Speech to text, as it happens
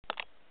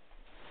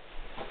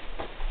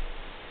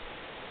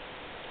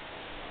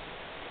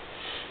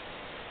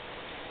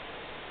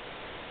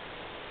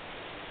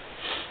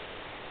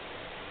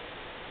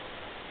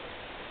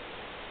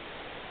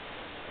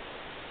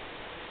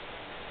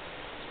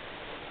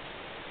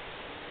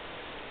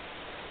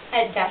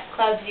At deaf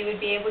clubs, you would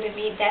be able to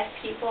meet deaf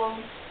people.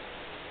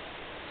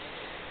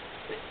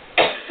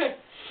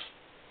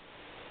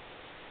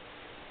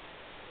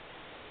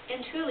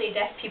 And truly,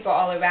 deaf people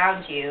all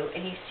around you,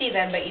 and you see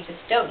them, but you just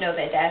don't know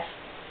they're deaf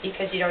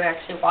because you don't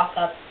actually walk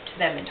up to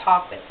them and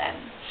talk with them.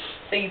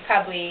 So you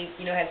probably,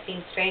 have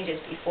seen strangers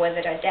before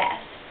that are deaf,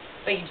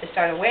 but you just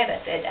aren't aware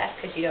that they're deaf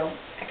because you don't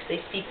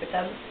actually speak with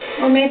them.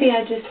 Or maybe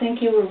I just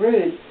think you were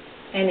rude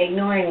and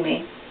ignoring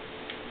me.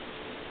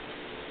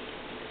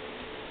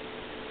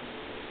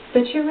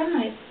 But you're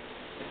right.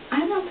 I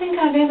don't think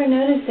I've ever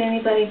noticed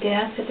anybody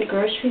deaf at the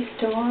grocery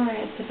store or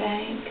at the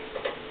bank.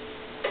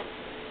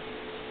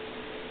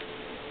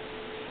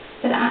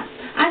 But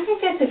I think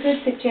that's a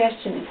good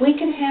suggestion. If we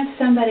could have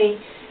somebody,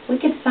 we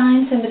could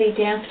find somebody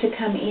deaf to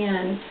come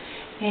in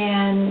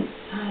and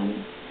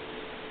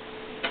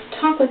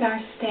talk with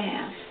our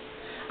staff.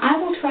 I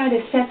will try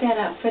to set that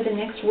up for the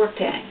next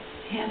workday.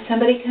 Have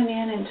somebody come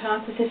in and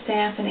talk with the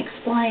staff and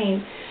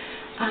explain.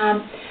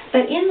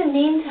 But in the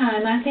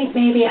meantime, I think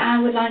maybe I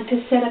would like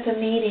to set up a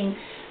meeting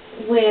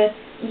with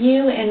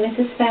you and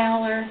Mrs.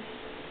 Fowler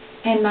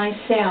and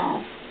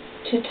myself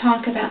to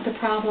talk about the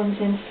problems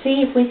and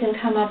see if we can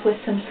come up with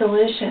some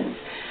solutions.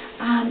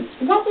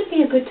 What would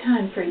be a good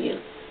time for you?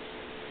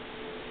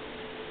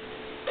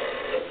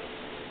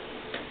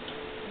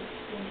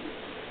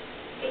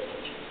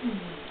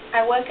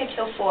 I work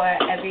until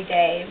 4 every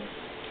day,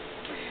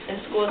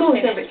 and school's over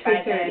finished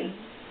by then.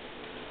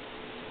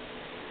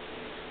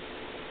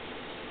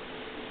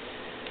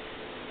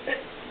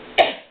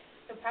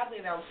 So probably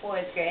around 4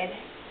 is good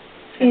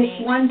for me.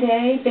 Is one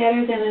day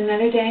better than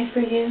another day for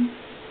you?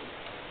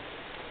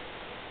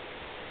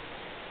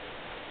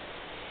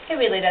 It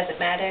really doesn't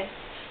matter.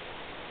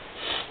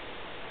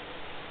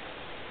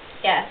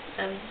 Yeah,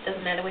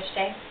 doesn't matter which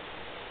day.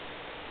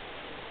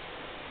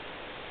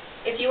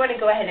 If you want to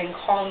go ahead and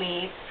call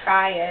me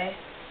prior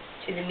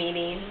to the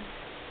meeting,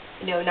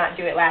 not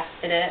do it last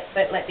minute,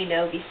 but let me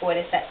know before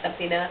to set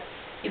something up.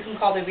 You can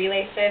call the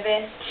relay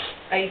service.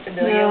 Are you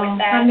familiar with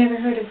that? No, I've never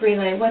heard of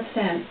relay. What's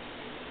that?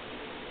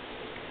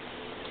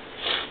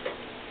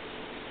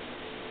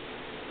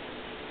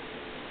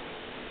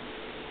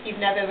 You've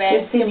never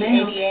read Just the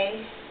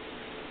ADA?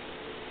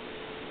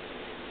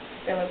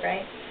 Bill of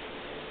Rights?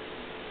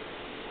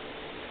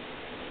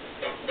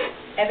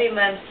 Every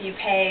month you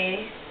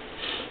pay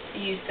to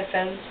use the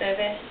phone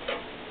service.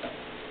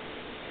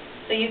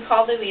 So you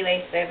call the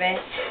relay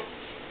service,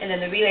 and then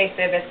the relay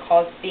service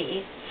calls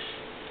me.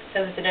 So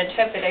there's an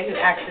interpreter who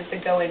acts as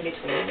the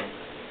go-in-between.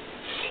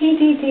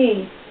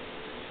 TDD.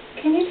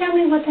 Can you tell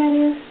me what that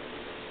is?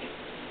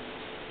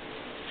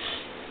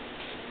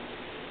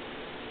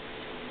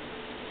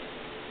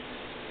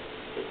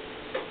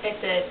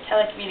 It's a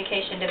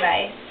telecommunication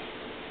device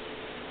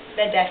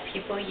that deaf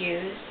people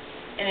use,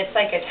 and it's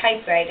like a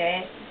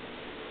typewriter.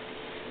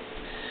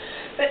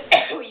 But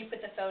you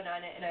put the phone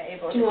on it and are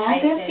able to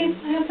type in. Do all deaf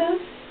people have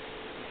those?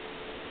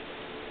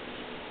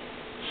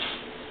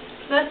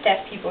 Most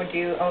deaf people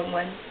do own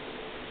one.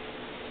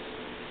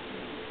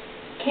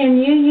 Can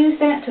you use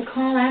that to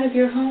call out of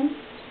your home?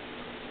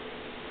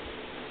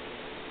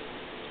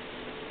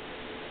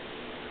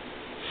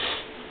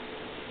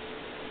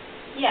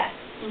 Yeah.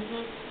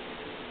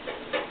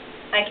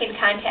 I can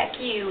contact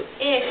you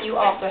if you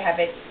also have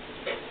a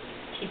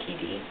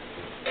TTD.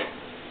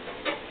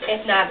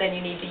 If not, then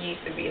you need to use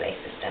the relay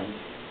system.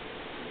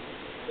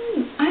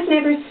 I've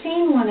never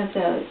seen one of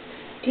those.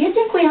 Do you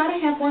think we ought to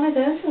have one of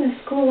those in the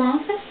school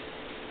office?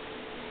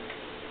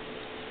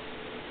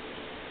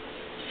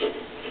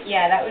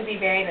 Yeah, that would be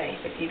very nice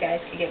if you guys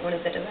could get one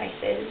of the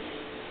devices.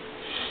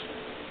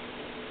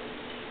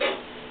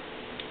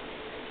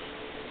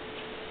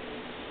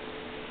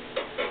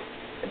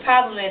 The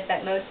problem is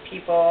that most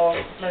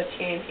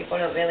hearing people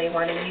don't really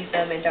want to use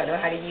them and don't know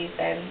how to use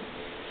them,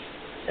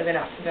 so they're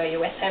not familiar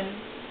with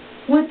them.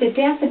 Would the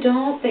deaf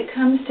adult that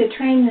comes to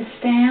train the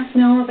staff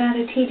know about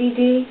a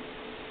TDD?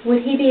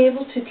 Would he be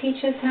able to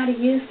teach us how to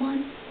use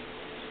one?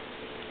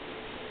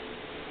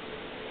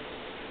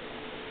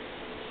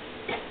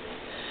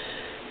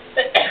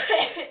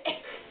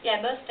 Yeah,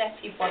 most deaf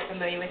people are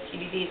familiar with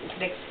TDDs and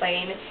can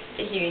explain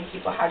to hearing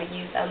people how to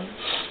use them.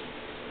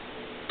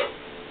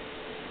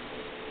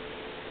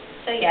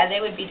 So yeah, they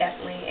would be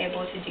definitely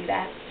able to do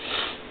that.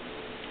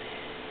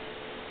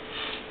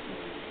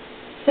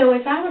 So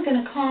if I were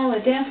going to call a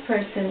deaf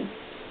person,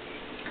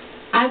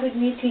 I would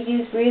need to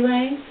use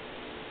relay?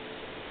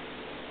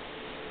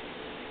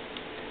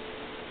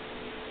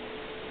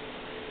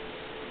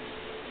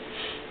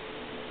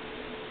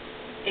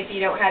 If you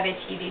don't have a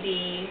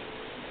TDD,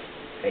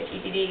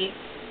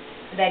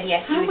 then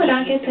yes, you How would would need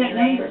I to use get the that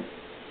relay. number?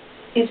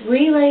 Is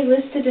relay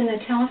listed in the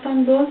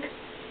telephone book?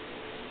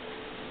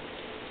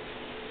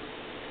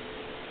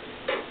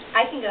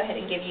 I can go ahead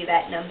and give you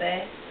that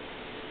number.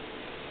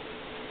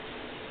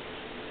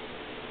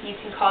 You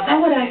can call that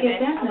How would service. I get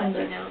that I'll number?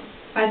 let you know.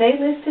 Are they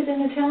listed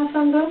in the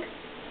telephone book?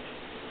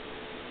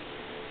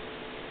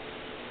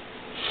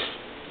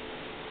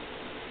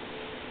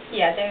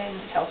 Yeah, they're in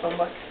the telephone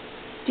book.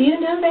 Do you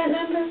know that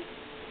number?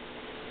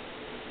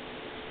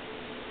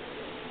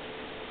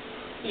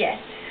 Yes.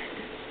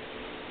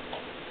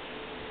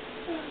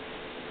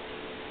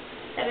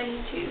 7-2.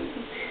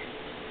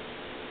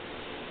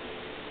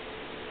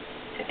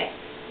 Okay.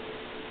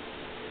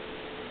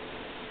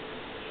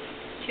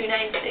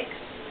 296.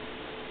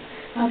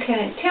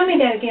 Okay, tell me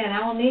that again.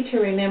 I will need to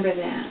remember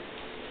that.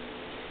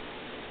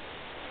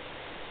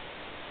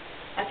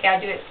 Okay,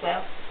 I'll do it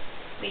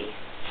slowly.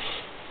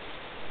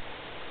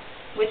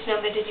 Which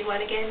number did you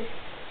want again?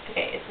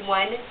 Okay, it's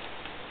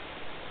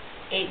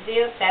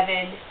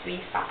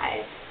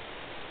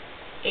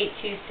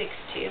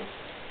 1-807-35-8262.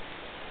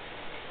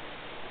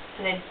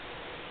 And then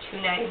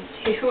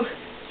 292.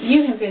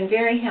 You have been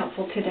very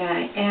helpful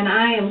today, and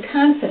I am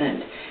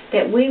confident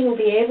that we will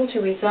be able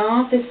to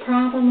resolve this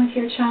problem with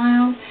your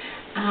child,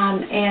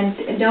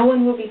 and no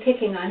one will be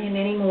picking on him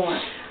anymore.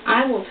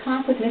 I will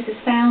talk with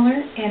Mrs. Fowler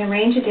and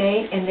arrange a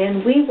date, and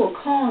then we will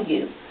call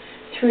you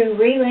through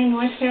Relay,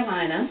 North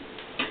Carolina,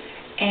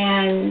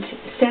 and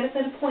set up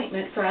an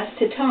appointment for us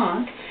to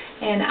talk,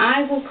 and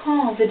I will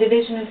call the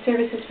Division of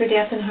Services for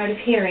Deaf and Hard of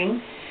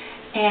Hearing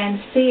and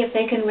see if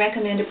they can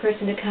recommend a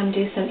person to come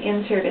do some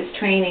in-service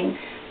training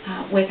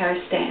with our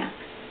staff.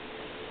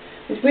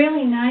 It was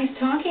really nice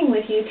talking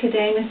with you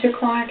today, Mr.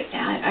 Clark.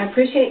 I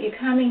appreciate you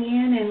coming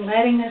in and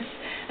letting us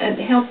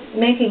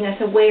making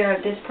us aware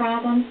of this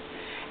problem,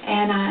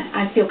 and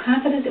I feel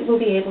confident that we'll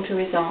be able to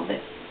resolve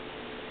it.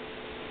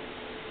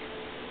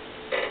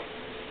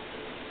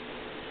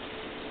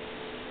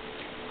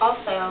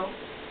 Also,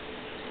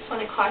 just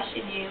want to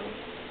caution you,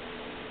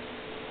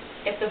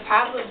 if the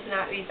problem's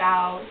not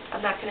resolved,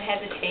 I'm not going to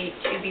hesitate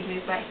to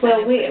remove my son.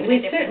 Well,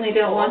 we certainly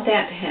don't want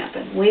that to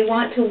happen. We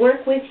want to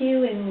work with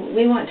you, and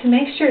we want to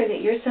make sure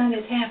that your son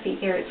is happy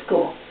here at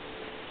school.